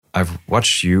I've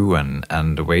watched you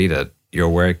and the way that your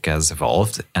work has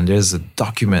evolved, and there's a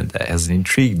document that has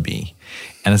intrigued me,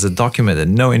 and it's a document that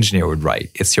no engineer would write.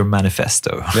 It's your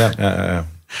manifesto. Yeah.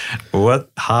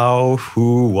 What, how,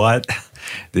 who, what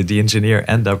did the engineer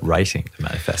end up writing the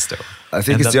manifesto? I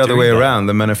think it's the other way around.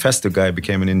 The manifesto guy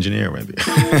became an engineer, maybe.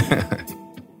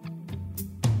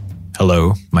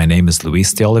 Hello, my name is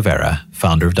Luis De Oliveira,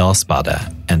 founder of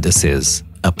Wästberg, and this is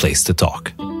A Place to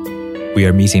Talk. We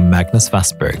are meeting Magnus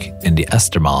Wästberg in the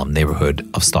Östermalm neighborhood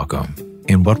of Stockholm,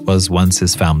 in what was once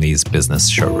his family's business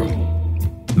showroom.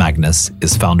 Magnus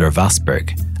is founder of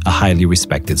Wästberg, a highly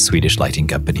respected Swedish lighting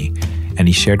company, and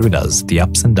he shared with us the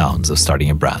ups and downs of starting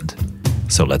a brand.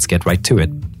 So let's get right to it.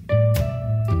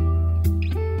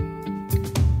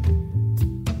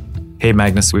 Hey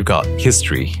Magnus, we've got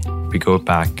history. We go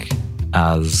back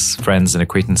as friends and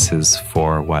acquaintances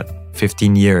for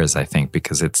 15 years, I think,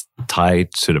 because it's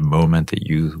tied to the moment that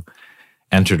you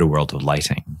entered the world of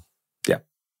lighting. Yeah,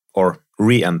 or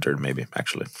re-entered maybe,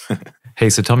 actually. Hey,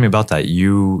 so tell me about that.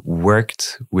 You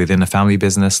worked within a family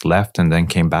business, left, and then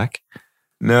came back?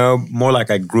 No, more like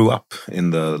I grew up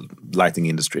in the lighting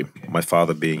industry. My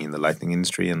father being in the lighting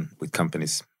industry and with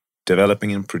companies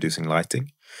developing and producing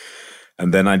lighting.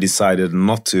 And then I decided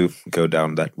not to go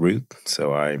down that route.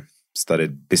 So I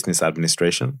studied business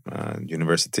administration at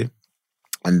university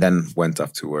and then went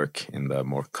off to work in the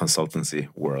more consultancy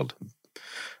world.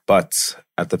 But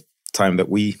at the time that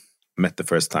we met the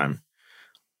first time,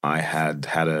 I had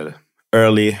an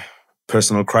early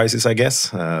personal crisis, I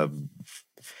guess.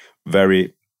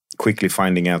 Very quickly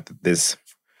finding out that this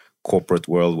corporate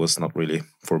world was not really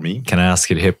for me. Can I ask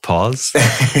you to hit pause?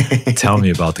 Tell me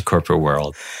about the corporate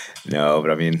world. No, but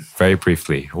I mean... Very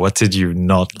briefly, what did you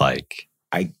not like?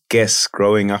 I guess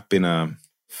growing up in an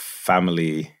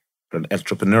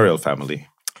entrepreneurial family,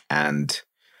 and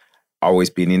always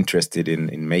been interested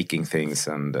in making things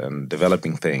and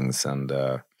developing things, and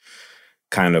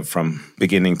kind of from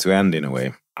beginning to end in a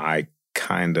way, I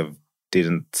kind of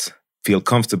didn't feel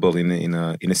comfortable in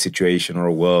a situation or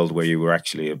a world where you were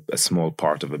actually a small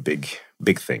part of a big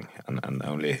thing, and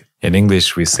only... In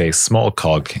English, we say small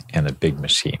cog in a big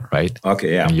machine, right?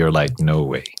 Okay, yeah. And you're like, no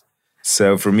way.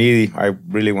 So for me, I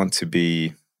really want to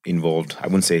be involved. I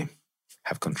wouldn't say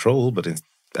have control, but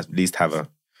at least have a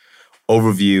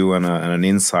overview and an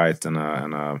insight and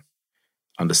a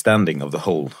understanding of the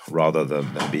whole, rather than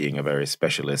being a very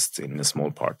specialist in a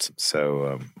small part.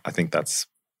 So I think that's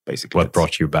basically what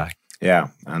brought you back. Yeah,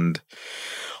 and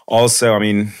also, I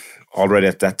mean, already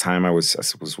at that time, I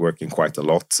was working quite a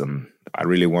lot, and I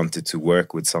really wanted to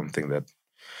work with something that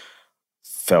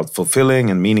felt fulfilling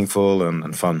and meaningful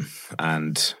and fun.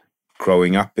 And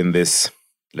growing up in this,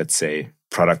 let's say,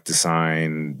 product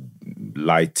design,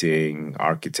 lighting,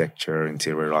 architecture,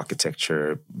 interior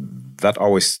architecture, that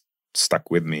always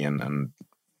stuck with me. And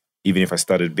even if I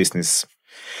studied business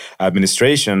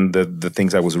administration, the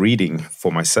things I was reading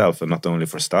for myself and not only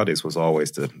for studies was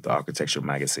always the architecture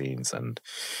magazines and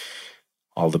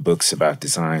all the books about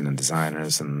design and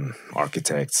designers and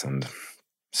architects. And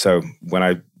so when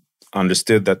I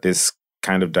understood that this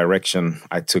kind of direction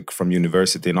I took from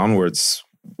university and onwards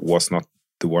was not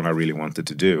the one I really wanted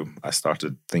to do, I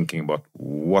started thinking about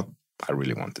what I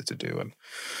really wanted to do. And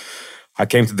I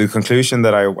came to the conclusion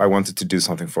that I wanted to do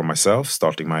something for myself,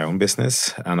 starting my own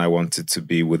business, and I wanted to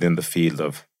be within the field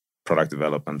of product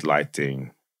development,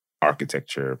 lighting,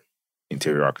 architecture,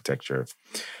 interior architecture.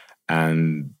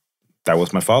 And that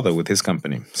was my father with his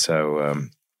company. So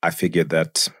I figured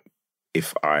that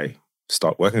if I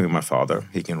start working with my father,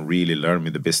 he can really learn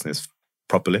me the business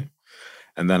properly.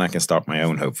 And then I can start my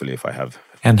own, hopefully, if I have.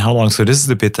 And how long? So this is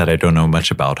the bit that I don't know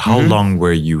much about. How long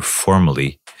were you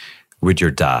formally with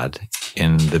your dad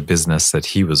in the business that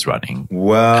he was running?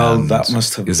 Well, that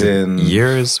must have been...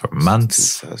 years or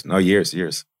months? No, years.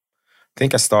 I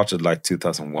think I started like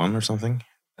 2001 or something.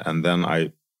 And then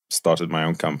I started my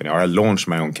own company, or I launched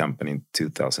my own company in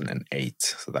 2008.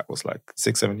 So that was like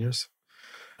 6-7 years.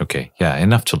 Okay, yeah,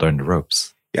 enough to learn the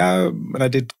ropes. Yeah, but I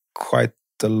did quite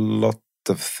a lot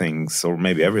of things, or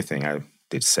maybe everything. I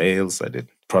did sales, I did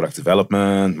product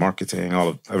development, marketing,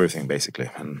 everything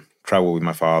basically. And travel with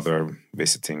my father,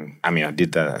 visiting. I mean, I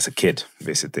did that as a kid,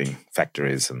 visiting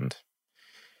factories and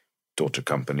daughter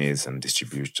companies and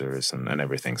distributors and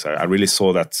everything. So I really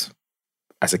saw that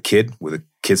as a kid with a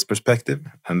kid's perspective.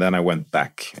 And then I went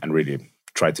back and really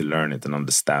tried to learn it and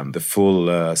understand the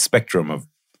full spectrum of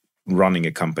running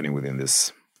a company within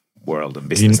this world and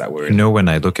business that we're in. You know, when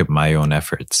I look at my own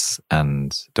efforts,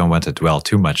 and don't want to dwell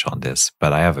too much on this,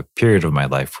 but I have a period of my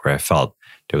life where I felt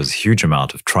there was a huge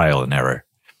amount of trial and error.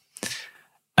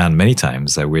 And many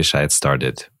times I wish I had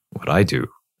started what I do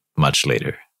much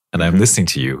later. And I'm listening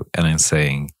to you and I'm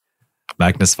saying,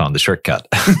 Magnus found the shortcut.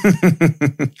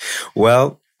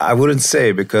 Well, I wouldn't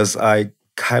say, because I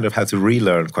kind of had to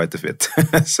relearn quite a bit.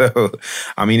 So,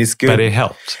 I mean, it's good. But it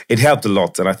helped. It helped a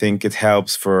lot. And I think it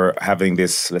helps for having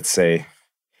this, let's say,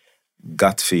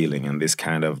 gut feeling and this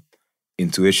kind of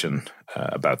intuition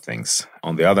about things.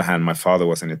 On the other hand, my father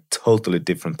was in a totally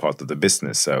different part of the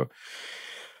business. So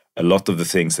a lot of the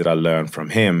things that I learned from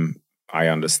him, I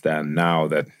understand now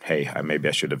that, hey, maybe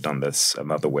I should have done this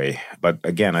another way. But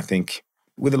again, I think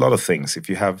with a lot of things, if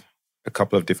you have a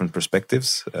couple of different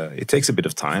perspectives, it takes a bit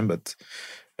of time, but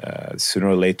sooner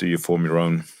or later you form your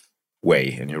own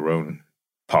way and your own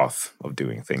path of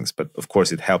doing things. But of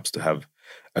course, it helps to have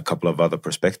a couple of other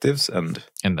perspectives. And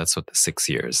that's what the 6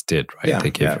 years did, right? Yeah,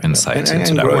 they gave insight and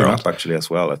into that growing world. up actually as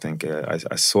well. I think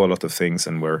I saw a lot of things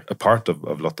and were a part of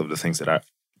a lot of the things that I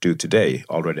do today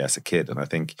already as a kid. And I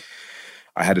think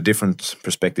I had a different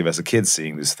perspective as a kid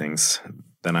seeing these things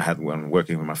than I had when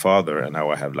working with my father. And now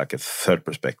I have like a third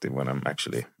perspective when I'm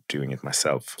actually doing it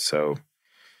myself. So,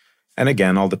 and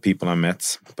again, all the people I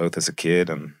met, both as a kid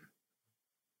and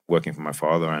working for my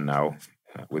father and now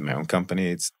with my own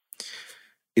company,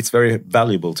 it's very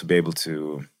valuable to be able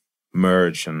to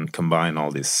merge and combine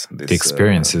all this the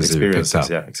experiences that you picked up.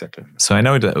 Yeah, exactly. So I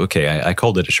know that, okay, I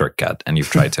called it a shortcut and you've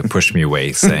tried to push me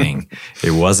away saying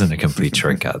it wasn't a complete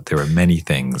shortcut. There were many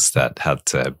things that had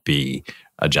to be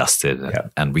adjusted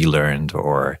and relearned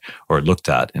or looked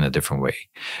at in a different way.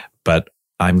 But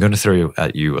I'm going to throw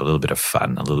at you a little bit of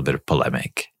fun, a little bit of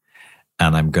polemic.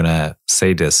 And I'm going to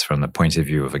say this from the point of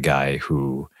view of a guy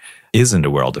who is in the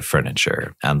world of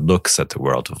furniture and looks at the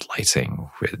world of lighting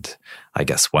with, I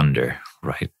guess, wonder,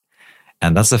 right?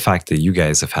 And that's the fact that you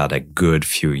guys have had a good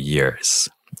few years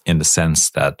in the sense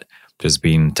that there's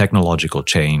been technological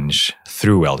change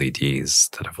through LEDs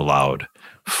that have allowed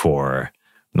for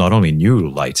not only new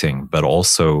lighting, but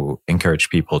also encourage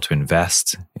people to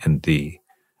invest in the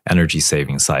energy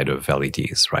saving side of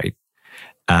LEDs, right?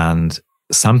 And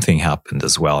something happened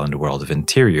as well in the world of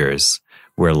interiors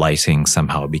where lighting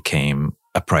somehow became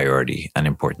a priority, an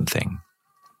important thing.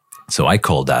 So I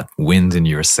call that wind in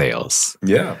your sails.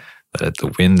 Yeah. That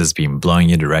the wind has been blowing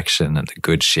your direction and the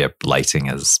good ship lighting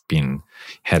has been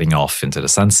heading off into the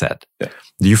sunset. Yeah.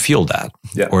 Do you feel that?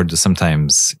 Yeah. Or do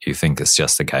sometimes you think it's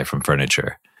just a guy from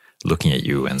furniture looking at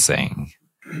you and saying,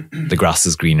 the grass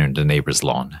is greener than the neighbor's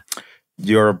lawn?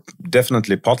 You're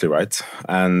definitely partly right.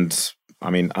 And I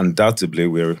mean, undoubtedly,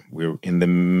 we're in the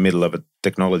middle of a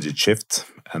technology shift,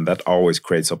 and that always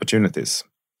creates opportunities.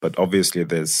 But obviously,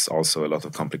 there's also a lot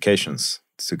of complications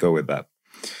to go with that.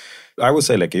 I would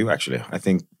say like you, actually. I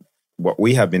think what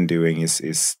we have been doing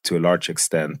is to a large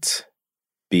extent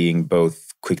being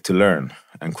both quick to learn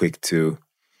and quick to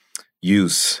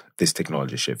use this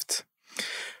technology shift.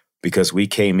 Because we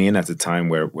came in at a time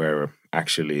where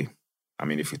actually, I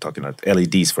mean, if you're talking about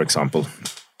LEDs, for example,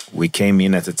 we came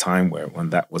in at a time when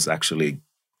that was actually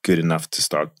good enough to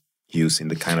start using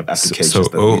the kind of applications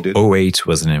that we did. 08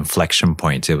 was an inflection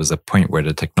point. It was a point where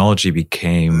the technology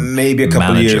became maybe a couple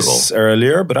of manageable. Years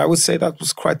earlier, but I would say that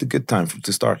was quite a good time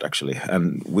to start, actually.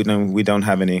 And we don't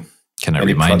have any. Can I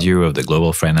remind you of the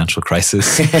global financial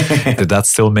crisis? Did that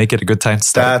still make it a good time to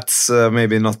start? That's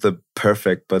maybe not the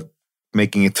perfect, but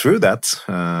making it through that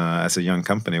as a young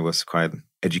company was quite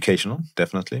educational,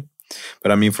 definitely.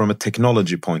 But I mean, from a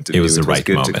technology point of view, it was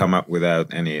good to come up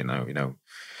without any,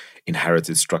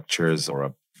 inherited structures or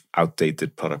a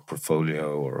outdated product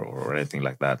portfolio or anything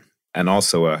like that. And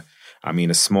also, a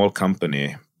small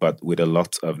company, but with a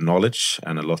lot of knowledge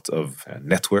and a lot of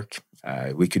network,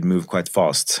 we could move quite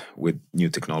fast with new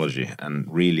technology. And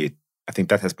really, I think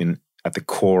that has been at the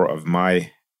core of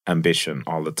my ambition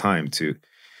all the time to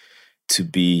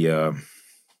be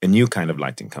a new kind of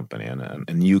lighting company and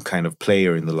a new kind of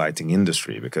player in the lighting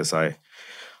industry. Because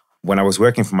when I was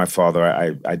working for my father,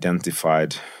 I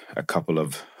identified a couple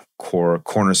of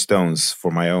cornerstones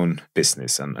for my own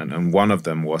business. And one of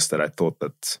them was that I thought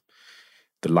that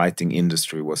the lighting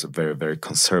industry was a very, very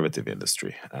conservative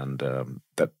industry. And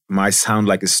that might sound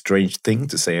like a strange thing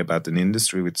to say about an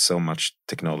industry with so much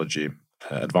technology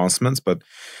advancements, but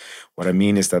what I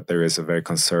mean is that there is a very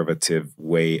conservative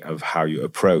way of how you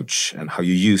approach and how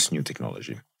you use new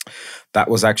technology. That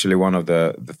was actually one of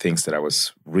the things that I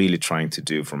was really trying to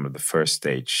do from the first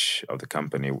stage of the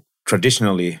company.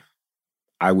 Traditionally,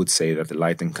 I would say that the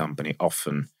lighting company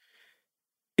often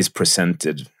is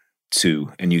presented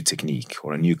to a new technique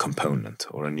or a new component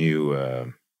or a new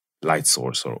light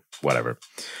source or whatever.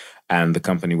 And the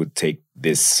company would take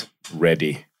this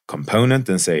ready component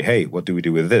and say, hey, what do we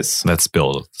do with this? Let's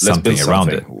build something around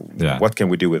it. Yeah. What can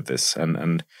we do with this?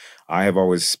 And I have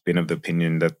always been of the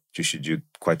opinion that you should do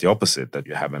quite the opposite, that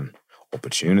you have an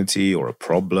opportunity or a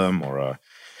problem or a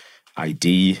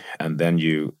idea, and then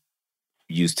you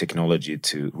use technology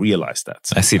to realize that.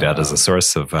 I see that as a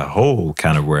source of a whole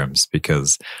can of worms,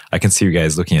 because I can see you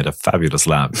guys looking at a fabulous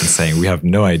lamp and saying, we have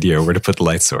no idea where to put the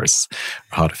light source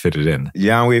or how to fit it in.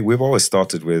 Yeah, we've always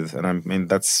started with, and I mean,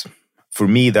 that's, for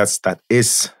me, that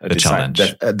is a design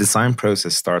challenge. A design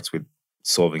process starts with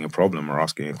solving a problem or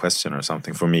asking a question or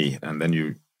something for me, and then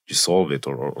you solve it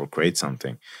or create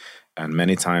something. And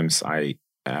many times I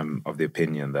am of the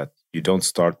opinion that you don't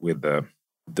start with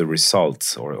the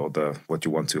results or the what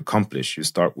you want to accomplish. You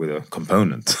start with a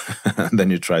component and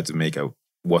then you try to make out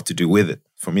what to do with it.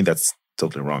 For me, that's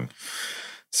totally wrong.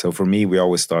 So for me, we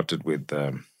always started with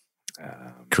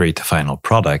create the final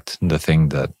product, the thing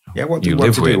that what you we want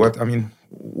live to with. do. I mean,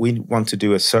 we want to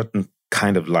do a certain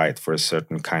kind of light for a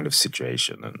certain kind of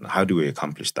situation, and how do we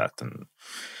accomplish that? And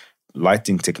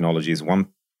lighting technology is one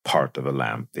part of a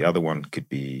lamp. The other one could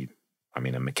be, I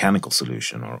mean, a mechanical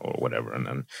solution or whatever,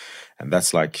 and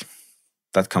that's like,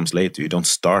 that comes later. You don't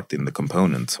start in the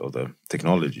component or the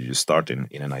technology. You start in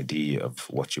an idea of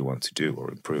what you want to do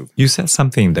or improve. You said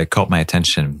something that caught my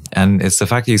attention, and it's the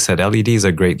fact that you said LEDs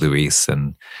are great, Luis,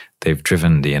 and they've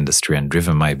driven the industry and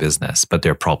driven my business, but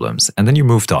they're problems. And then you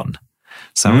moved on.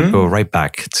 So I'm going to go right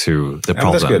back to the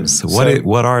problems.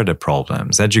 What are the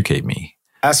problems? Educate me.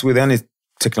 As with any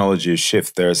technology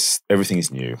shift, everything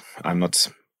is new. I'm not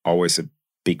always a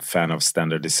big fan of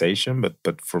standardization,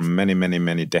 but for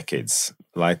many decades,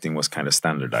 lighting was kind of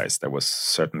standardized. There was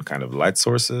certain kind of light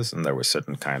sources, and there were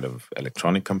certain kind of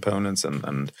electronic components,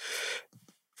 and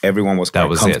everyone was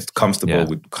quite comfortable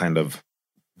with kind of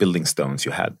building stones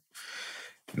you had.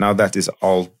 Now that is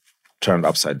all turned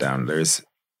upside down. There is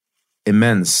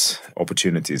immense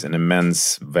opportunities and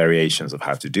immense variations of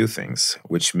how to do things,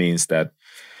 which means that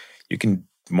you can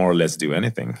more or less do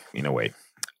anything in a way.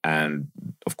 And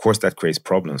of course, that creates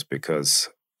problems because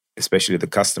especially the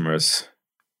customers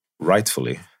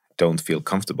rightfully don't feel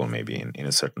comfortable maybe in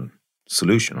a certain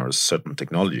solution or a certain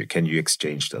technology. Can you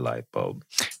exchange the light bulb?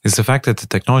 It's the fact that the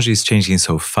technology is changing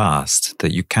so fast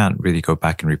that you can't really go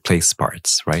back and replace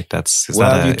parts, right?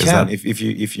 You can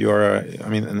if you are. I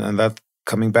mean, and that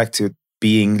coming back to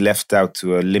being left out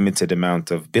to a limited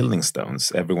amount of building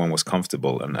stones, everyone was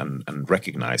comfortable and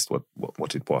recognized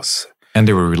what it was. And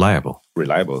they were reliable.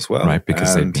 Reliable as well. Right,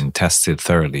 because they've been tested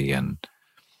thoroughly.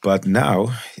 But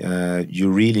now you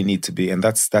really need to be, and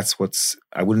that's what's,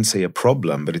 I wouldn't say a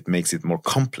problem, but it makes it more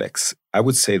complex. I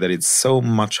would say that it's so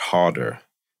much harder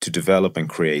to develop and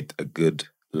create a good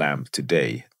lamp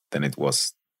today than it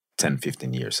was 10,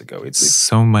 15 years ago. It's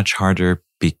so much harder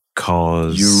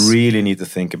because you really need to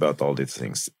think about all these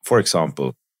things. For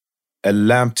example, a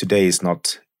lamp today is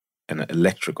not an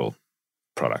electrical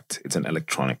product. It's an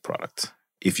electronic product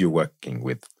if you're working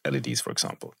with LEDs, for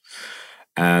example.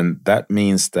 And that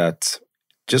means that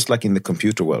just like in the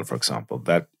computer world, for example,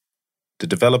 that the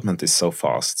development is so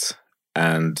fast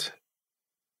and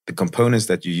the components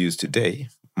that you use today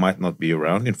might not be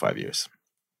around in 5 years.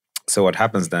 So what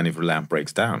happens then if a lamp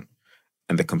breaks down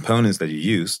and the components that you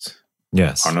used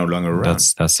are no longer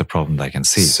around? That's the problem that I can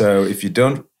see. So if you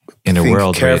don't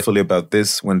think carefully about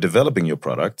this when developing your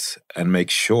product and make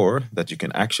sure that you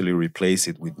can actually replace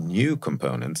it with new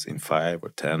components in 5 or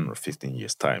 10 or 15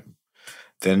 years' time,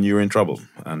 then you're in trouble.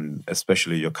 And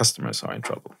especially your customers are in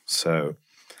trouble. So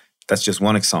that's just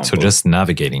one example. So just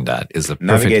navigating that is a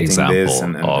perfect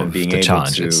example of being the able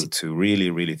challenges. to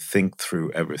really think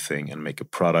through everything and make a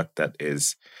product that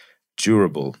is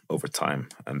durable over time.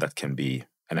 And that can be,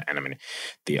 and I mean,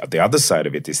 the other side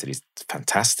of it is that it's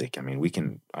fantastic. I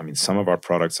mean, some of our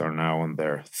products are now on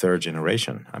their 3rd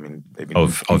generation. I mean, they've been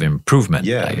of improvement.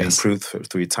 Yeah, I guess. improved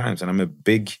 3 times. And I'm a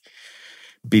big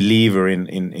believer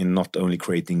in not only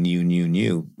creating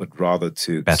new, but rather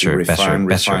to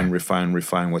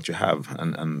refine what you have.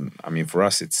 And I mean, for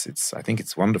us, I think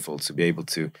it's wonderful to be able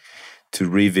to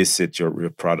revisit your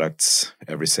products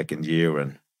every 2nd year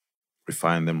and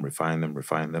refine them,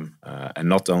 and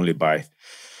not only by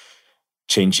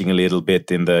changing a little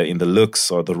bit in the looks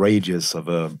or the radius of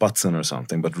a button or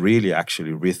something, but really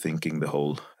actually rethinking the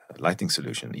whole lighting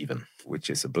solution even, which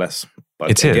is a bless.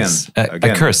 But it is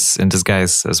a curse in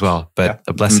disguise as well, but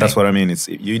a blessing. That's what I mean.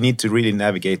 You need to really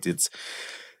navigate it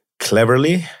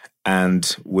cleverly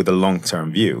and with a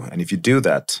long-term view. And if you do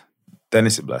that, then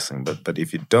it's a blessing. But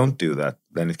if you don't do that,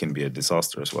 then it can be a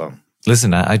disaster as well.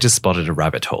 Listen, I just spotted a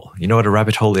rabbit hole. You know what a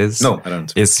rabbit hole is? No, I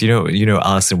don't. It's, you know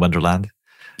Alice in Wonderland?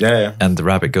 Yeah. And the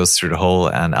rabbit goes through the hole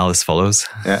and Alice follows.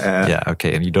 Yeah.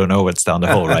 Okay. And you don't know what's down the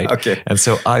hole, right? Okay. And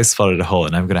so I spotted a hole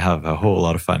and I'm going to have a whole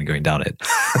lot of fun going down it.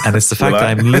 And it's the fact that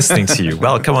I'm listening to you.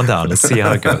 Well, come on down. Let's see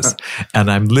how it goes.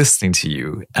 And I'm listening to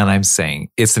you and I'm saying,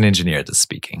 it's an engineer that's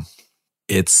speaking.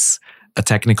 It's a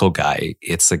technical guy.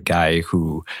 It's a guy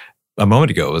who a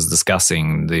moment ago was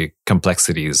discussing the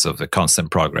complexities of the constant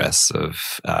progress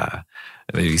of,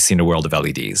 you've seen the world of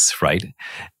LEDs, right?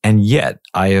 And yet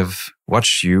I have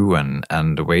watched you and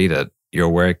the way that your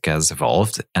work has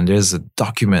evolved. And there's a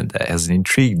document that has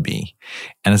intrigued me.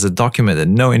 And it's a document that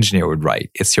no engineer would write.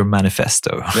 It's your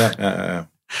manifesto. Yeah.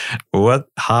 What,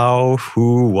 how,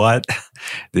 who, what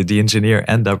did the engineer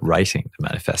end up writing the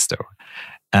manifesto?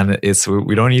 And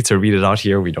we don't need to read it out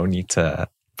here. We don't need to,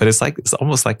 but it's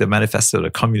almost like the manifesto of the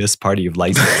Communist Party of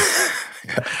Light.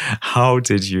 Yeah. How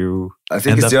did you? I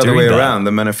think it's the other way around.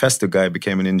 The manifesto guy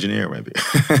became an engineer, maybe,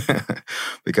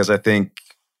 because I think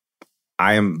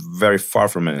I am very far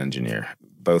from an engineer,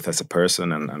 both as a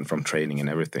person and from training and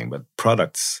everything. But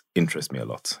products interest me a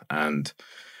lot, and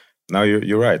now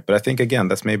you're right. But I think again,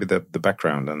 that's maybe the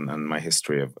background and my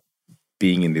history of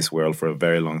being in this world for a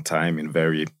very long time in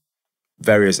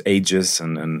various ages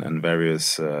and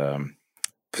various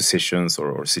positions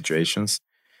or situations.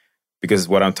 Because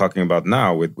what I'm talking about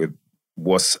now with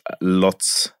was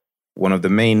one of the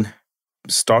main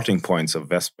starting points of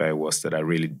Wästberg was that I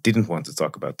really didn't want to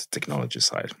talk about the technology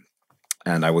side.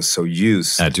 And I was so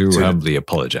used I do humbly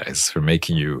apologize for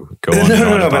making you go on and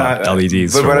on about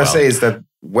LEDs. But what I say is that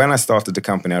when I started the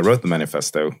company, I wrote the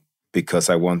manifesto because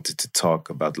I wanted to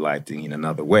talk about lighting in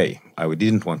another way. I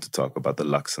didn't want to talk about the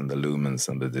lux and the lumens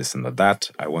and the this and the that.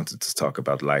 I wanted to talk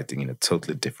about lighting in a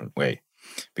totally different way.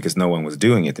 Because no one was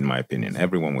doing it, in my opinion.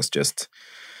 Everyone was just...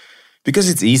 Because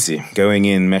it's easy, going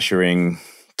in, measuring,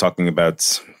 talking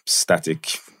about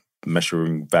static,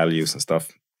 measuring values and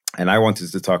stuff. And I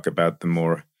wanted to talk about the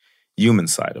more human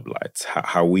side of light.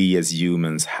 How we as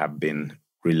humans have been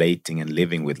relating and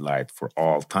living with light for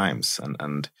all times.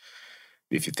 And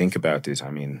if you think about it,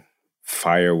 I mean,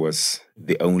 fire was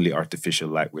the only artificial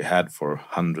light we had for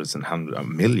hundreds and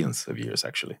millions of years,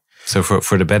 actually. So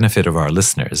for the benefit of our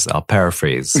listeners, I'll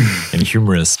paraphrase in a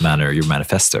humorous manner your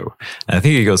manifesto. And I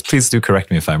think it goes, please do correct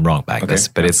me if I'm wrong, Magnus,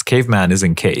 but it's caveman is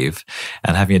in cave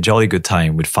and having a jolly good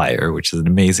time with fire, which is an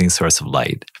amazing source of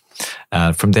light.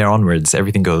 From there onwards,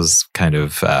 everything goes kind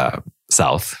of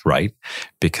south, right?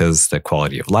 Because the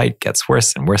quality of light gets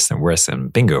worse and worse and worse.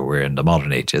 And bingo, we're in the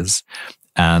modern ages.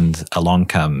 And along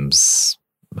comes,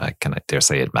 can I dare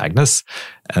say it, Magnus,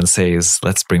 and says,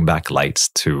 let's bring back light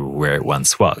to where it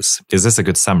once was. Is this a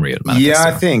good summary of the manifesto? Yeah,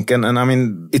 I think. And I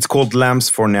mean, it's called Lamps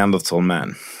for Neanderthal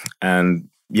Man. And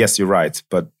yes, you're right.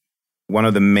 But one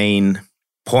of the main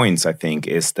points, I think,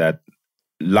 is that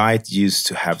light used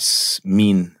to have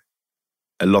mean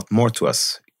a lot more to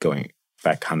us going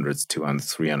back hundreds, 200,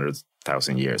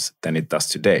 300,000 years than it does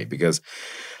today. Because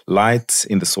light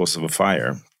in the source of a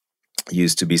fire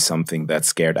used to be something that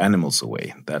scared animals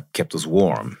away, that kept us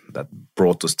warm, that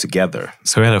brought us together.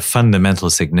 So it had a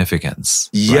fundamental significance.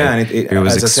 Yeah, right? and it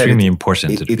was extremely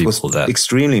important to people. It was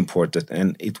extremely important,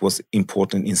 and it was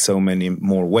important in so many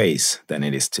more ways than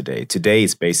it is today. Today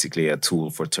is basically a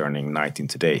tool for turning night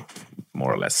into day,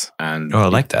 more or less. And I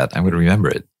like that. I'm going to remember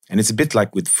it. And it's a bit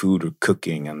like with food or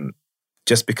cooking. And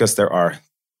just because there are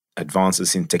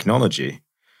advances in technology,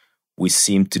 we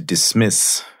seem to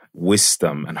dismiss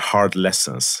wisdom and hard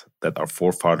lessons that our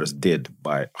forefathers did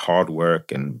by hard work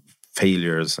and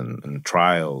failures and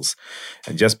trials.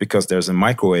 And just because there's a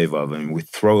microwave oven, we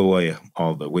throw away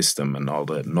all the wisdom and all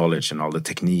the knowledge and all the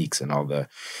techniques and all the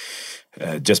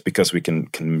just because we can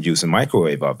use a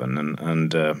microwave oven.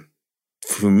 And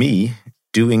for me,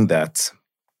 doing that,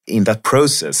 in that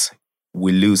process,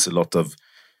 we lose a lot of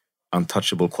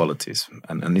untouchable qualities.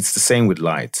 And it's the same with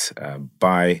light.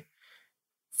 By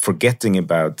forgetting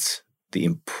about the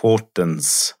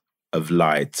importance of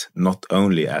light, not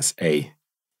only as a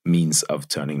means of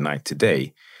turning night to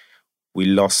day, we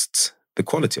lost the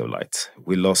quality of light.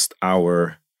 We lost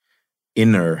our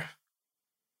inner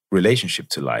relationship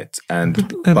to light.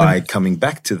 And by coming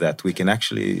back to that, we can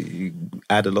actually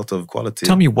add a lot of quality.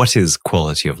 Tell me, what is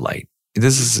quality of light?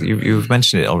 This is you've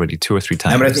mentioned it already 2 or 3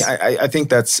 times. Yeah, but I think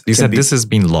that's... You said this has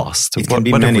been lost. It can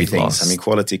be many things. I mean,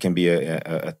 quality can be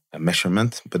a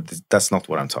measurement, but that's not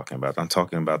what I'm talking about. I'm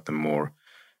talking about the more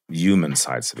human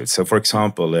sides of it. So, for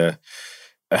example, a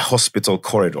hospital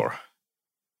corridor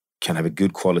can have a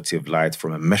good quality of light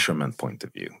from a measurement point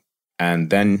of view. And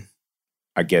then,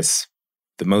 I guess,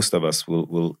 the most of us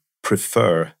will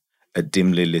prefer a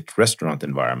dimly lit restaurant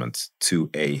environment to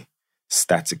a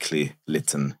statically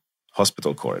lit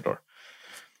hospital corridor.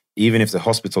 even if the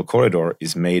hospital corridor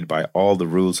is made by all the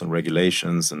rules and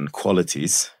regulations and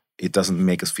qualities, it doesn't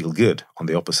make us feel good. On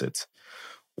the opposite.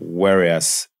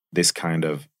 Whereas this kind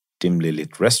of dimly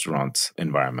lit restaurant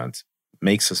environment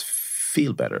makes us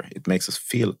feel better. It makes us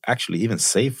feel actually even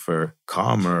safer,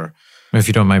 calmer. If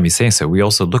you don't mind me saying so, we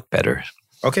also look better.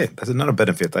 Okay, that's another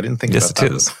benefit. I didn't think yes, about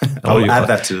that. Yes, it is. I'll add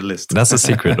that to the list. That's the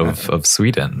secret of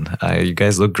Sweden. You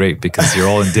guys look great because you're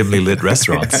all in dimly lit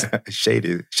restaurants.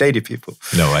 Shady people.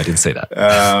 No, I didn't say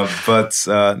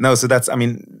that. No, so that's, I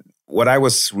mean, what I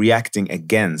was reacting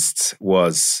against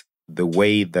was the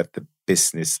way that the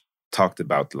business talked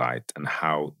about light and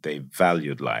how they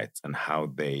valued light and how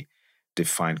they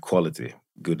defined quality,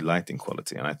 good lighting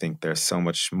quality. And I think there's so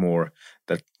much more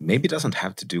that maybe doesn't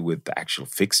have to do with the actual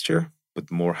fixture, but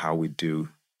more how we do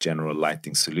general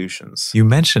lighting solutions. You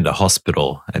mentioned a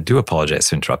hospital. I do apologize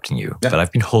for interrupting you, but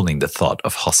I've been holding the thought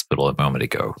of hospital a moment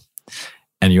ago.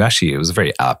 And it was a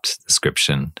very apt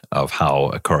description of how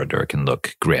a corridor can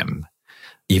look grim,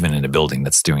 even in a building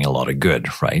that's doing a lot of good,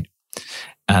 right?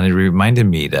 And it reminded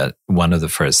me that one of the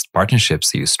first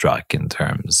partnerships you struck in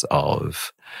terms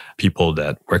of people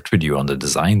that worked with you on the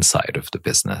design side of the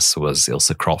business was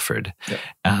Ilse Crawford. Yeah.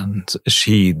 And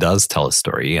she does tell a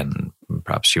story, and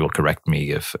perhaps she will correct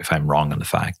me if I'm wrong on the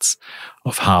facts,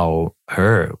 of how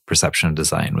her perception of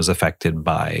design was affected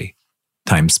by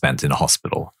time spent in a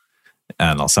hospital.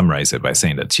 And I'll summarize it by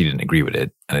saying that she didn't agree with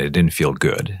it, and it didn't feel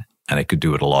good, and it could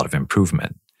do with a lot of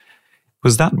improvement.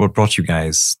 Was that what brought you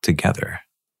guys together?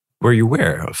 Were you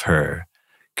aware of her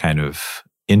kind of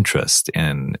interest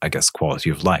in, I guess, quality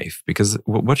of life? Because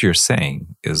what you're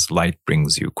saying is light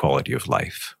brings you quality of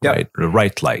life, right? The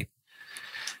right light.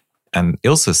 And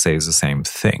Ilse says the same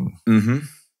thing. Mm-hmm.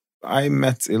 I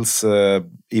met Ilse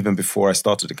even before I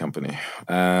started the company.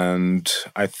 And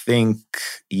I think,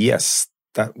 yes,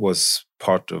 that was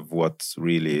part of what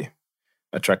really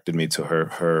attracted me to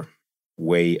her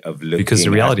way of looking at the world. Because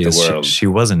the reality is she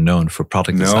wasn't known for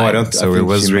product design. No, I don't. So it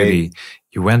was really,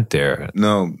 you went there.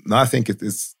 No, I think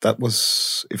that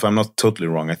was, if I'm not totally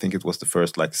wrong, I think it was the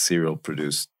first serial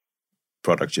produced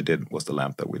product she did was the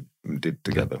lamp that we did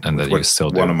together. And that you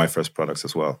still do. One of my first products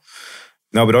as well.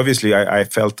 No, but obviously I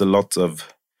felt a lot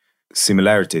of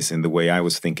similarities in the way I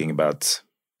was thinking about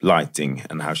lighting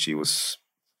and how she was,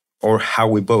 or how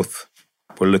we both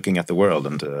were looking at the world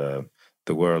and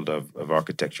the world of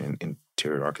architecture,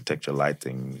 interior architecture,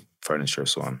 lighting, furniture,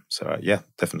 so on. So yeah,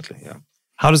 definitely, yeah.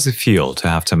 How does it feel to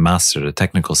have to master the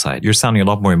technical side? You're sounding a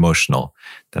lot more emotional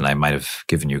than I might have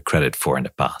given you credit for in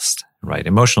the past, right?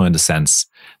 Emotional in the sense,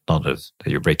 not that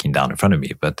you're breaking down in front of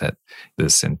me, but that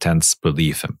this intense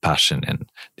belief and passion in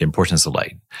the importance of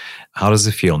light. How does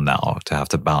it feel now to have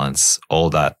to balance all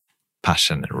that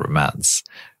passion and romance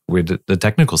with the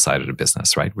technical side of the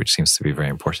business, right? Which seems to be very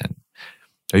important.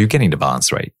 Are you getting the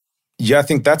balance right? Yeah, I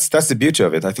think that's the beauty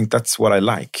of it. I think that's what I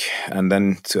like. And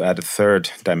then to add a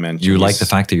third dimension. You like the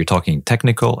fact that you're talking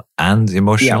technical and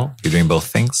emotional? Yeah. You're doing both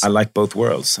things? I like both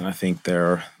worlds. And I think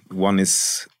one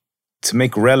is to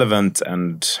make relevant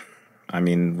and,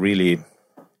 really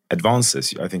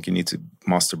advances. I think you need to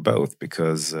master both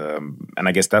because, and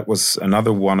I guess that was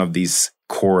another one of these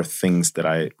core things that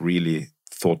I really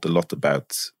thought a lot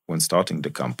about when starting the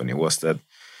company, was that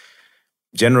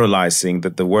generalizing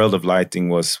that the world of lighting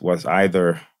was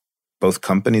either both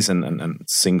companies and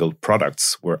single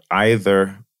products were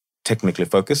either technically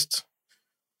focused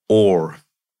or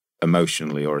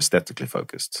emotionally or aesthetically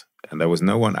focused. And there was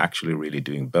no one actually really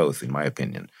doing both, in my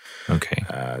opinion. Okay.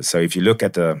 So if you look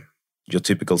at your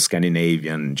typical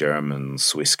Scandinavian, German,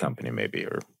 Swiss company maybe,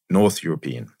 or North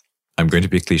European. I'm going to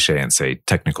be cliche and say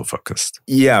technical focused.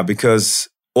 Yeah, because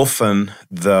often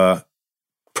the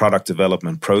product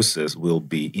development process will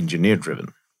be engineer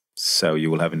driven. So you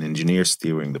will have an engineer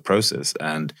steering the process.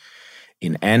 And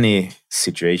in any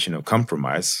situation of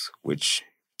compromise, which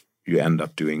you end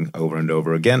up doing over and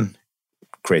over again,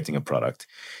 creating a product,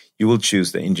 you will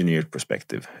choose the engineered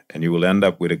perspective. And you will end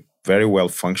up with a very well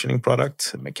functioning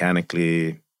product,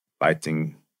 mechanically,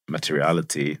 lighting,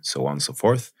 materiality, so on and so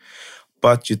forth.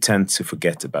 But you tend to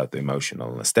forget about the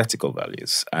emotional and aesthetical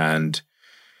values. And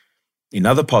in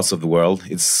other parts of the world,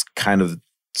 it's kind of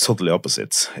totally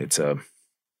opposite. It's a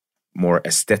more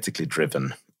aesthetically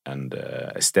driven and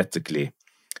aesthetically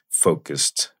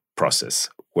focused process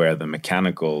where the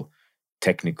mechanical,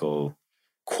 technical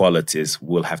qualities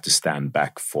will have to stand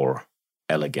back for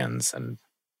elegance and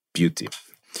beauty.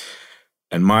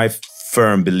 And my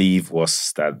firm belief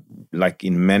was that, like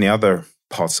in many other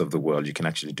parts of the world, you can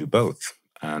actually do both.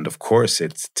 And of course,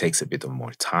 it takes a bit of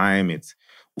more time. It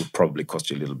will probably cost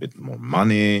you a little bit more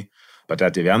money. But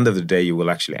at the end of the day, you will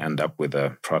actually end up with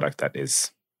a product that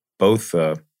is both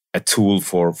a tool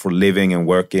for living and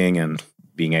working and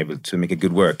being able to make a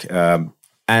good work,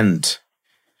 and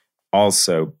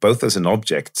also both as an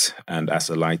object and as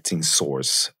a lighting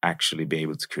source, actually be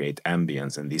able to create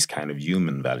ambience and these kind of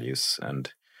human values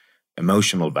and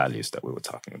emotional values that we were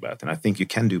talking about. And I think you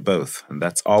can do both. And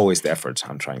that's always the effort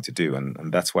I'm trying to do.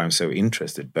 And that's why I'm so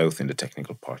interested both in the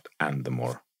technical part and the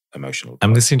more emotional part.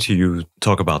 I'm listening to you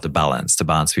talk about the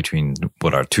balance between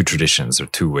what are two traditions or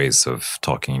two ways of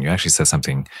talking. And you actually said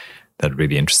something that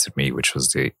really interested me, which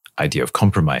was the idea of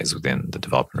compromise within the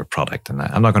development of product. And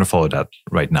I'm not going to follow that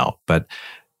right now, but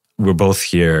we're both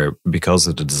here because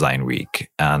of the design week.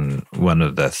 And one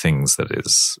of the things that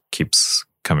keeps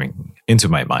coming into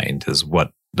my mind is,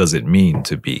 what does it mean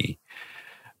to be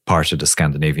part of the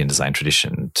Scandinavian design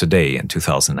tradition today in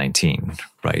 2019,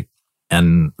 right?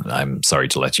 And I'm sorry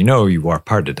to let you know, you are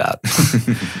part of that.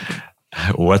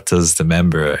 What does the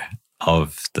member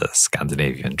of the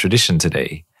Scandinavian tradition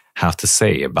today have to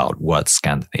say about what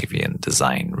Scandinavian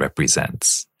design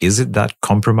represents? Is it that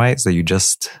compromise that you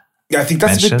just I think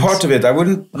that's a big part of it. I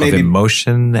wouldn't maybe... Of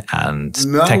emotion and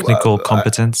technical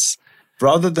competence?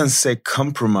 Rather than say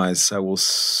compromise, I will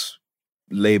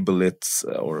label it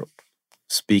or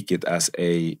speak it as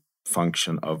a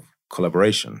function of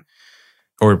collaboration.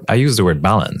 Or I use the word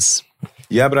balance.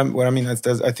 Yeah, but what I mean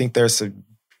is I think there's a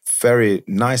very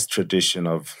nice tradition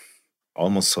of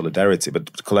almost solidarity,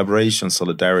 but collaboration,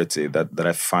 solidarity that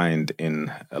I find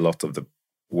in a lot of the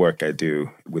work I do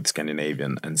with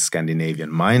Scandinavian and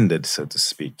Scandinavian-minded, so to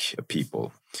speak,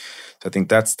 people. So I think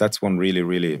that's one really,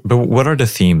 really... But what are the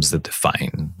themes that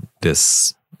define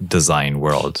this design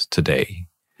world today?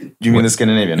 You mean the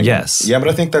Scandinavian? Yes. Yeah, but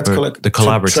I think that's the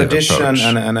collaborative tradition approach.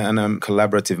 and a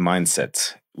collaborative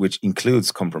mindset, which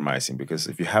includes compromising, because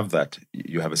if you have that,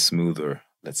 you have a smoother,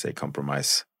 let's say,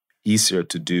 compromise, easier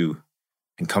to do.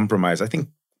 And compromise, I think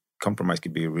compromise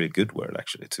could be a really good word,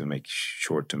 actually, to make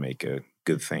sure to make a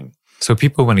good thing. So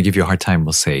people, when they give you a hard time,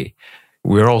 will say,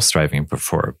 we're all striving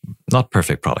for not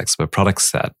perfect products, but products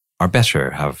that are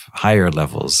better, have higher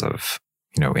levels of,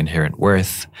 inherent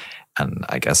worth, and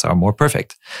I guess are more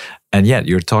perfect. And yet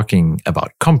you're talking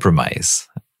about compromise,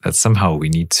 that somehow we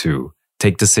need to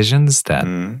take decisions that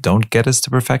don't get us to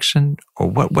perfection? Or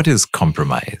what is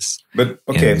compromise? But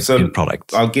okay, in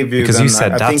product? I'll give you... Because you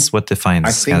said that's what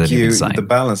defines Scandinavian design. The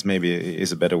balance maybe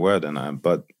is a better word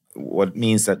but what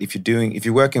means that if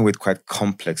you're working with quite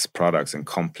complex products and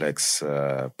complex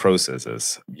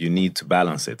processes, you need to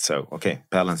balance it. So, okay,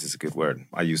 balance is a good word.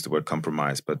 I use the word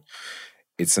compromise, but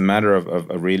it's a matter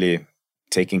of really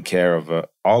taking care of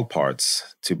all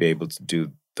parts to be able to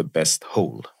do the best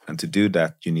whole. And to do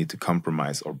that, you need to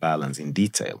compromise or balance in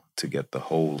detail to get the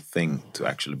whole thing to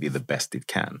actually be the best it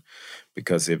can.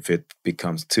 Because if it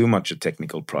becomes too much a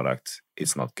technical product,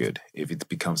 it's not good. If it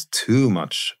becomes too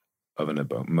much of an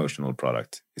emotional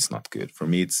product, it's not good. For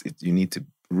me, you need to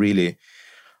really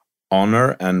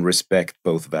honor and respect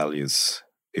both values,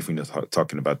 if we're not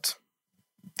talking about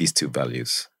these two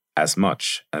values as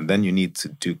much. And then you need to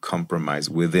do compromise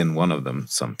within one of them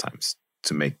sometimes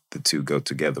to make the two go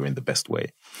together in the best way.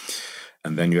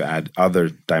 And then you add other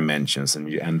dimensions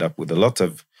and you end up with a lot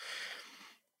of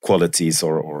qualities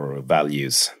or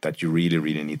values that you really,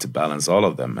 really need to balance all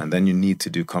of them. And then you need to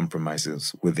do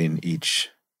compromises within each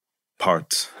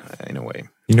part in a way.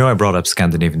 I brought up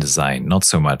Scandinavian design, not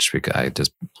so much because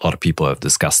a lot of people have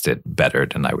discussed it better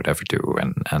than I would ever do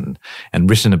and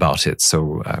written about it.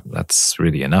 So that's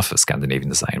really enough of Scandinavian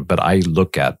design. But I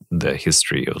look at the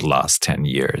history of the last 10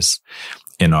 years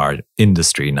in our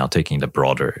industry, now taking the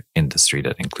broader industry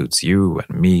that includes you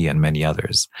and me and many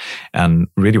others. And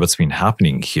really what's been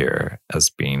happening here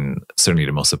has been certainly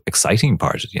the most exciting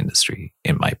part of the industry,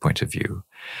 in my point of view,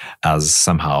 as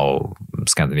somehow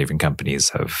Scandinavian companies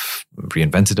have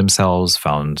reinvented themselves,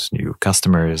 found new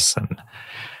customers,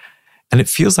 and it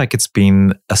feels like it's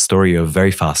been a story of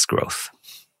very fast growth.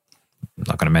 I'm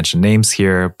not going to mention names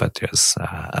here, but there's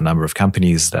a number of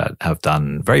companies that have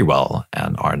done very well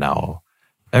and are now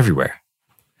everywhere.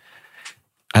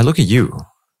 I look at you,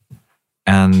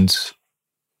 and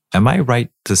am I right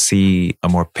to see a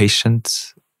more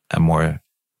patient, a more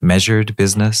measured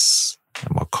business,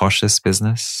 a more cautious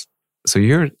business? So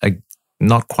you're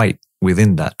not quite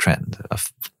within that trend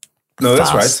of No,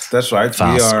 fast, that's right.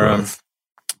 Growth.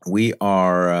 We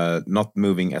are not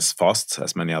moving as fast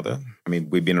as many other. I mean,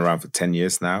 we've been around for 10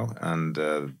 years now, and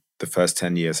the first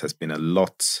 10 years has been a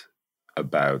lot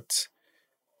about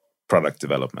product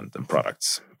development and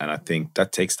products. And I think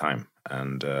that takes time,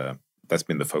 and that's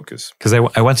been the focus. Because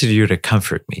I wanted you to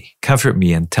comfort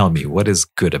me and tell me what is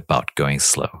good about going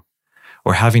slow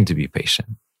or having to be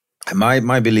patient.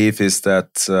 My belief is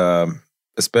that,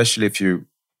 especially if you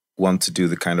want to do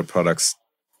the kind of products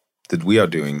that we are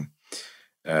doing,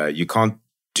 you can't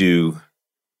do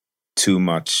too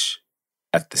much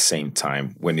at the same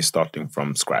time when you're starting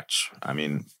from scratch. I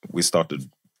mean, we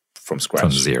started from scratch.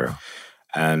 From zero.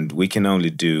 And we can only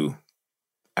do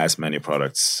as many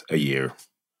products a year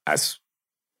as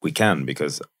we can,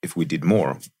 because if we did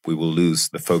more, we will lose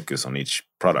the focus on each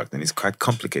product. And it's quite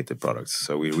complicated products.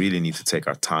 So we really need to take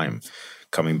our time,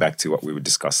 coming back to what we were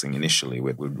discussing initially,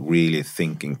 with really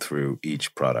thinking through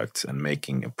each product and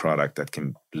making a product that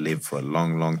can live for a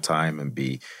long, long time and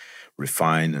be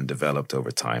refined and developed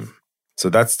over time. So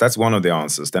that's one of the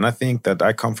answers. Then I think that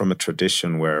I come from a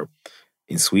tradition where,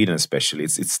 in Sweden especially,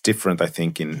 it's different, I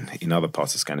think, in other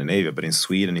parts of Scandinavia. But in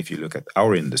Sweden, if you look at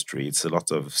our industry, it's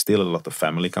still a lot of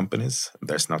family companies.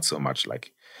 There's not so much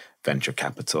like venture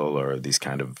capital or these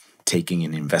kind of taking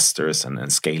in investors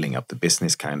and scaling up the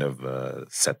business kind of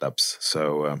setups.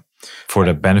 So for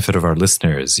the benefit of our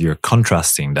listeners, you're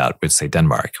contrasting that with, say,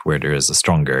 Denmark, where there is a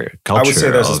stronger culture. I would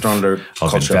say there's a stronger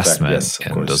of investment yes, of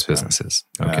in course, those businesses.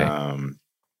 Okay.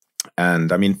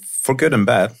 And I mean, for good and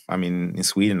bad. I mean, in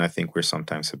Sweden, I think we're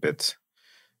sometimes a bit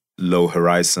low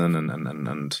horizon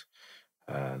and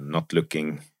not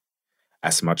looking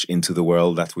as much into the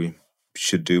world that we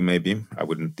should do. Maybe I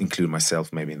wouldn't include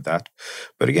myself maybe in that.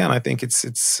 But again, I think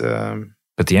it's.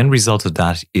 But the end result of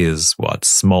that is what?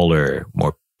 Smaller,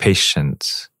 more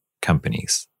patient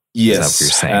companies. Yes, is that what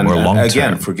you're saying? And more long term.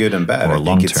 Again, for good and bad.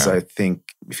 I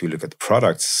think if you look at the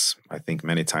products, I think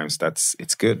many times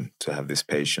it's good to have this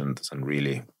patience and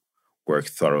really work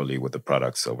thoroughly with the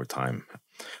products over time.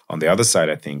 On the other side,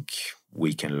 I think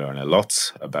we can learn a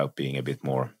lot about being a bit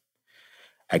more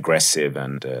aggressive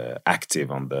and active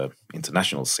on the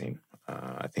international scene.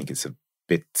 I think it's a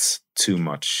bit too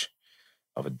much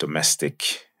of a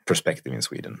domestic perspective in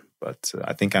Sweden, but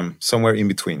I think I'm somewhere in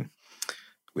between.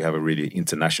 We have a really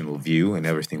international view in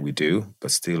everything we do,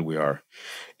 but still we are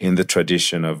in the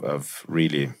tradition of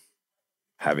really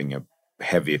having a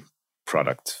heavy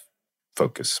product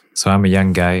focus. So I'm a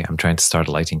young guy. I'm trying to start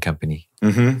a lighting company.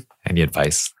 Mm-hmm. Any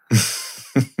advice?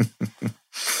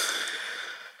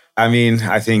 I mean,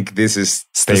 I think this is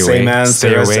stay the away. Same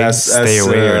answer stay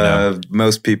away or no?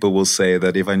 Most people will say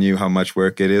that if I knew how much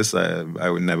work it is, I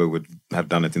would never have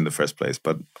done it in the first place.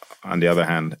 But on the other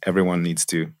hand, everyone needs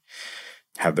to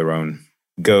have their own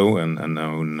go and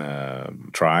own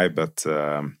try. But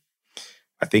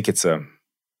I think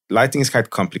lighting is quite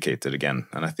complicated again.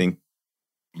 And I think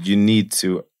you need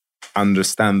to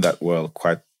understand that world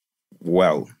quite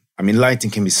well. I mean, lighting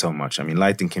can be so much. I mean,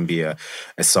 lighting can be a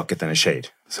socket and a shade.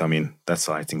 So, I mean, that's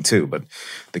lighting too. But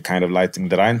the kind of lighting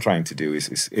that I'm trying to do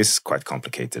is quite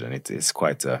complicated, and it is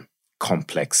quite a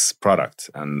complex product.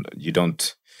 And you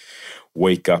don't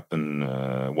wake up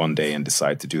and one day and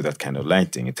decide to do that kind of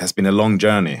lighting. It has been a long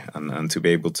journey, and to be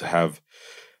able to have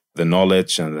the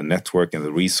knowledge and the network and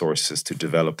the resources to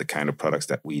develop the kind of products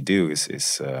that we do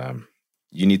is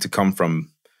you need to come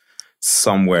from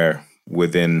somewhere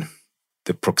within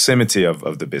the proximity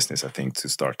of the business, I think, to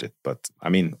start it. But I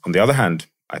mean, on the other hand,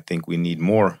 I think we need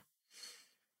more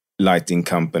lighting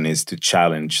companies to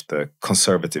challenge the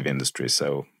conservative industry.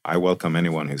 So I welcome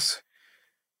anyone who's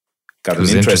got an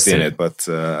interest in it. But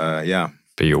yeah.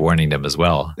 But you're warning them as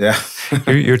well. Yeah.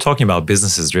 you're talking about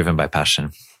businesses driven by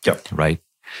passion. Yep. Right?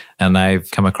 And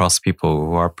I've come across people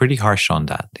who are pretty harsh on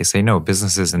that. They say, no,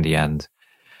 businesses in the end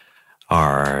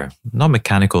are not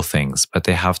mechanical things, but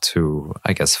they have to,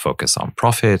 I guess, focus on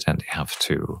profit, and they have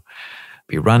to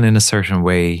be run in a certain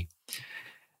way.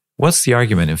 What's the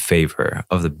argument in favor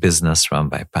of the business run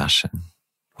by passion?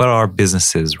 What are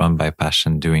businesses run by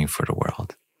passion doing for the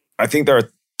world? I think there are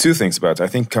two things about it. I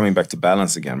think coming back to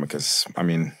balance again, because, I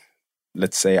mean,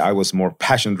 let's say I was more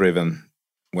passion-driven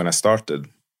when I started,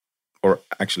 or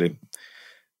actually,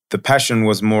 the passion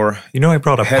was more I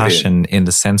brought up heavy. Passion in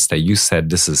the sense that you said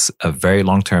this is a very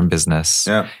long-term business.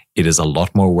 Yeah. It is a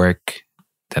lot more work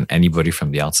than anybody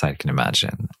from the outside can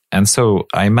imagine. And so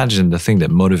I imagine the thing that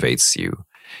motivates you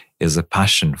is a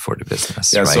passion for the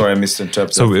business. Yeah, right? sorry, I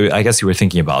misinterpreted. So I guess you were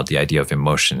thinking about the idea of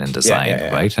emotion in design,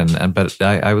 yeah. right? But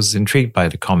I was intrigued by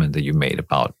the comment that you made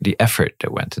about the effort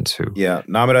that went into. Yeah,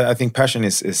 no, but I think passion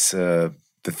is the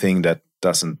thing that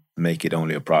doesn't make it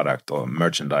only a product or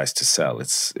merchandise to sell.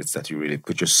 It's that you really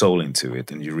put your soul into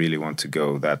it, and you really want to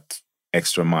go that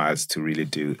extra miles to really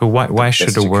do. But why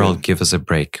should the world give us a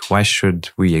break? Why should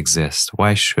we exist?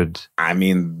 Why should... I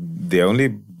mean, the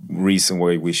only reason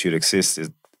why we should exist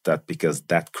is that because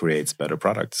that creates better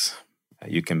products.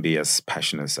 You can be as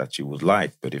passionate as you would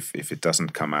like, but if it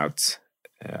doesn't come out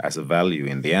as a value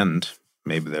in the end,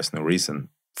 maybe there's no reason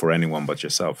for anyone but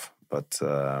yourself. But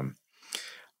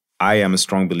I am a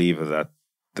strong believer that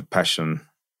the passion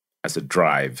as a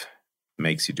drive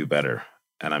makes you do better.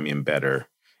 And I mean better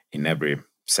in every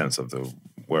sense of the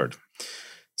word.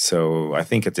 So I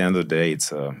think at the end of the day,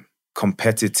 it's a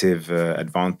competitive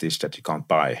advantage that you can't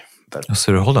buy.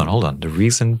 So hold on. The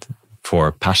reason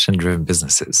for passion-driven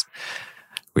businesses,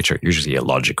 which are usually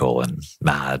illogical and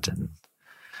mad and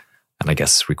I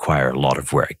guess require a lot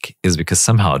of work, is because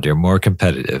somehow they're more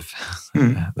competitive.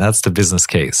 That's the business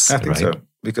case. I think so,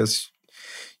 because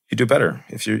you do better.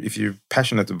 If you're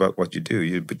passionate about what you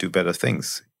do better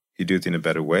things. You do it in a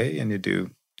better way, and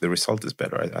the result is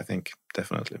better. I think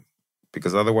definitely,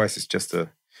 because otherwise it's just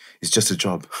a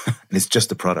job and it's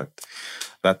just a product.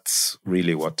 That's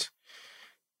really what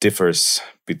differs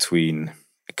between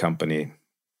a company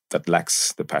that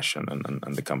lacks the passion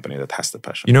and the company that has the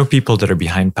passion. You know, people that are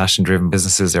behind passion-driven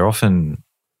businesses, they're often,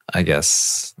 I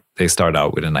guess, they start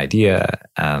out with an idea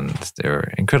and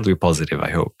they're incredibly positive, I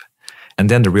hope. And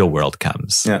then the real world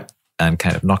comes and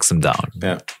kind of knocks them down.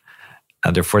 Yeah.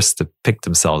 And they're forced to pick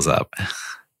themselves up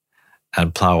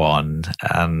and plow on.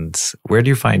 And where do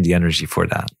you find the energy for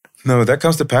that? No, that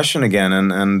comes to passion again.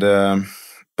 And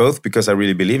both because I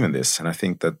really believe in this. And I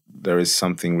think that there is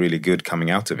something really good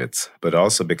coming out of it. But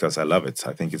also because I love it.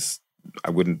 I think I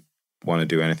wouldn't want to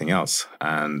do anything else.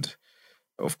 And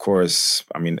of course,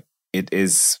 I mean, it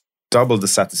is double the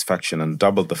satisfaction and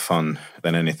double the fun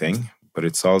than anything. But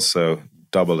it's also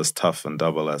double as tough and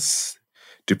double as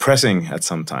depressing at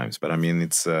some times. But I mean,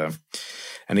 it's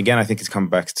and again, I think it's come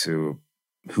back to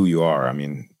who you are. I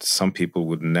mean, some people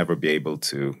would never be able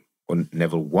to or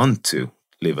never want to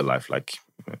live a life like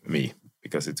me,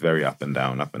 because it's very up and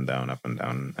down, up and down, up and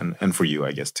down, and for you,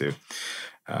 I guess too.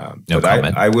 But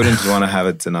I wouldn't want to have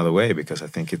it another way, because I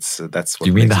think that's what.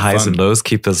 You mean the highs and lows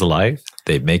keep us alive?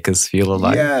 They make us feel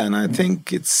alive. Yeah, and I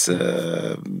think it's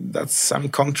that's some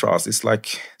contrast. It's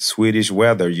like Swedish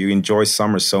weather. You enjoy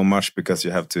summer so much because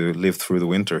you have to live through the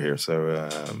winter here. So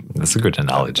that's a good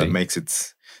analogy. That makes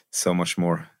it so much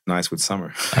more nice with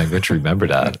summer. I'm going to remember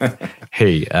that.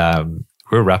 Hey,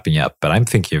 we're wrapping up, but I'm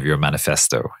thinking of your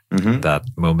manifesto, that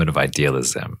moment of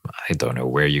idealism. I don't know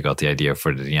where you got the idea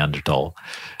for the Neanderthal,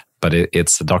 but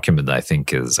it's a document that I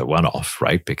think is a one-off,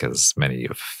 right? Because many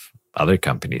of other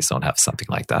companies don't have something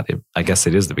like that. I guess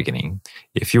it is the beginning.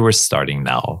 If you were starting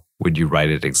now, would you write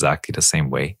it exactly the same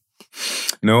way?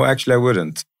 No, actually I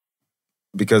wouldn't.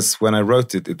 Because when I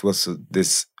wrote it, it was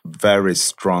this very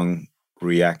strong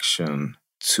reaction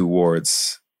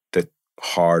towards the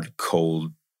hard,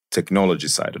 cold technology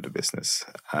side of the business.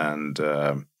 And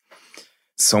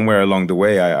somewhere along the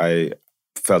way, I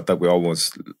felt that we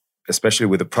almost, especially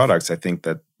with the products, I think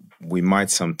that we might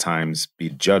sometimes be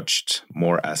judged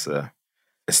more as a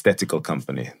aesthetical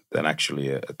company than actually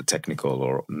a technical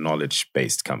or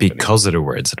knowledge-based company. Because of the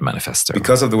words in the manifesto.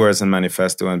 Because of the words in the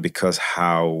manifesto, and because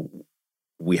how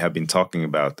we have been talking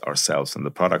about ourselves and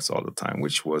the products all the time,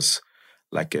 which was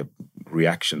like a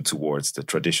reaction towards the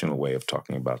traditional way of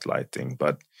talking about lighting.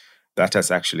 But that has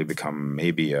actually become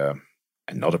maybe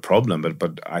not a problem,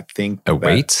 but I think a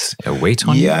weight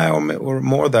on you? Yeah, or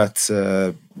more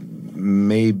that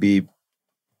maybe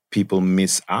people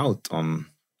miss out on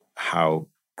how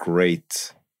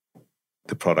great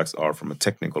the products are from a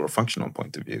technical or functional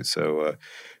point of view. So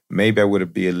maybe I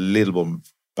would be a little more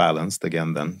balanced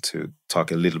again then to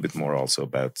talk a little bit more also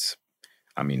about,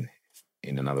 I mean,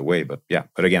 in another way. But yeah,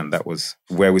 but again, that was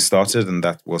where we started, and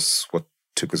that was what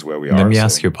took us where we are. Let me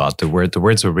ask you about the word. The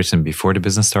words were written before the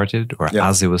business started, or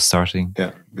as it was starting?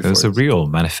 Yeah. It was a real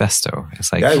manifesto.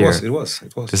 It's like, yeah, it was.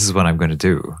 This is what I'm going to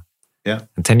do. Yeah.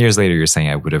 And 10 years later, you're saying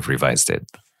I would have revised it.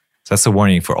 So that's a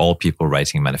warning for all people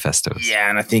writing manifestos. Yeah,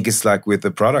 and I think it's like with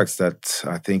the products that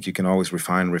I think you can always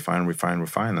refine.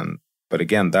 But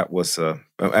again, that was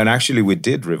and actually we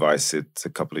did revise it a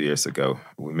couple of years ago.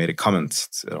 We made a comment.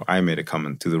 So I made a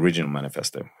comment to the original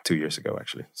manifesto 2 years ago,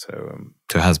 actually. So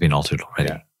it has been altered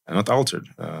already. Yeah, not altered.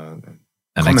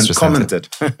 Commented.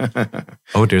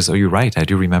 You're right. I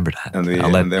do remember that. I'll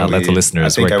let the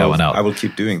listeners work that one out. I will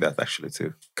keep doing that actually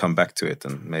to come back to it,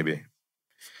 and maybe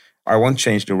I won't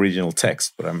change the original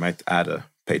text, but I might add a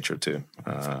page or two.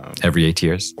 Every 8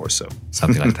 years or so,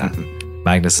 something like that.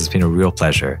 Magnus, it's been a real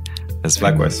pleasure.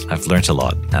 Likewise. I've learned a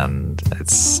lot, and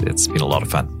it's been a lot of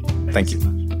fun. Thank you.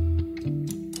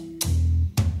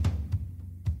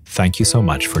 Thank you so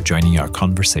much for joining our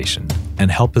conversation,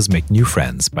 and help us make new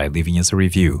friends by leaving us a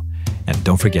review. And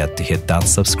don't forget to hit that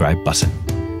subscribe button.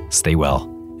 Stay well,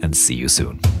 and see you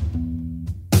soon.